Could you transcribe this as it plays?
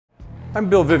I'm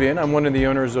Bill Vivian. I'm one of the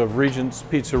owners of Regents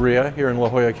Pizzeria here in La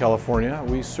Jolla, California.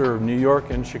 We serve New York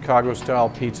and Chicago style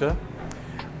pizza,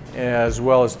 as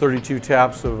well as 32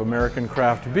 taps of American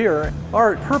craft beer.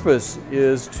 Our purpose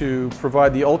is to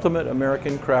provide the ultimate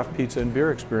American craft pizza and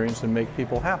beer experience and make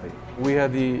people happy. We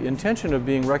had the intention of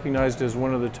being recognized as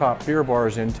one of the top beer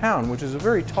bars in town, which is a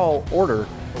very tall order.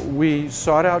 We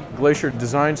sought out Glacier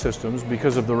Design Systems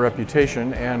because of the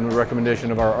reputation and the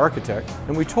recommendation of our architect,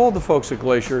 and we told the folks at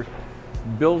Glacier,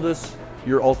 build us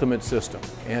your ultimate system,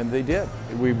 and they did.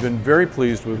 We've been very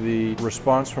pleased with the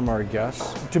response from our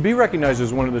guests. To be recognized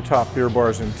as one of the top beer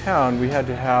bars in town, we had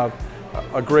to have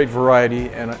a great variety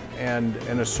and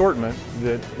an assortment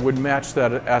that would match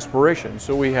that aspiration.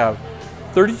 So we have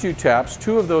 32 taps,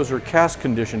 2 of those are cask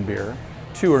conditioned beer,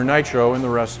 2 are nitro, and the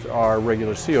rest are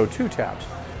regular CO2 taps.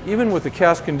 Even with the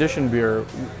cask conditioned beer,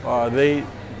 they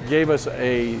gave us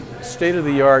a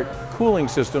state-of-the-art cooling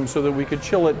system so that we could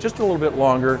chill it just a little bit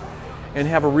longer and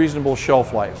have a reasonable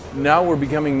shelf life. Now we're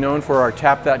becoming known for our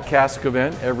Tap That Cask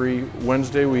event. Every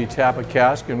Wednesday we tap a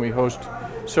cask and we host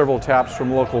several taps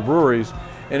from local breweries,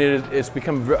 and it's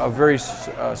become a very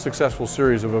successful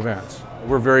series of events.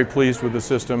 We're very pleased with the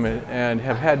system and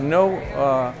have had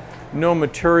no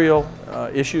material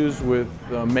issues with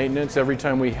maintenance. Every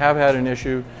time we have had an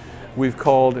issue, we've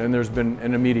called and there's been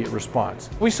an immediate response.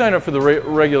 We sign up for the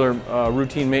regular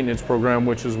routine maintenance program,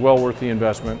 which is well worth the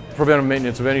investment. Preventive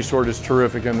maintenance of any sort is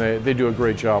terrific, and they do a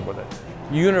great job with it.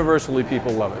 Universally,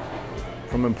 people love it,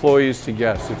 from employees to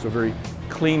guests. It's a very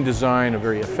clean design, a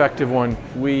very effective one.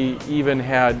 We even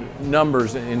had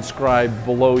numbers inscribed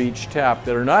below each tap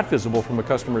that are not visible from a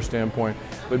customer standpoint,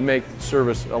 but make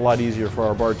service a lot easier for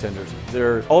our bartenders.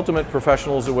 They're ultimate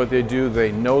professionals at what they do.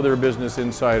 They know their business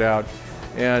inside out,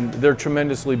 and they're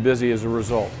tremendously busy as a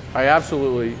result. I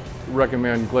absolutely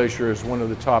recommend Glacier as one of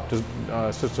the top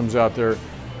systems out there.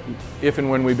 If and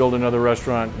when we build another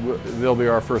restaurant, they'll be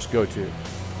our first go-to.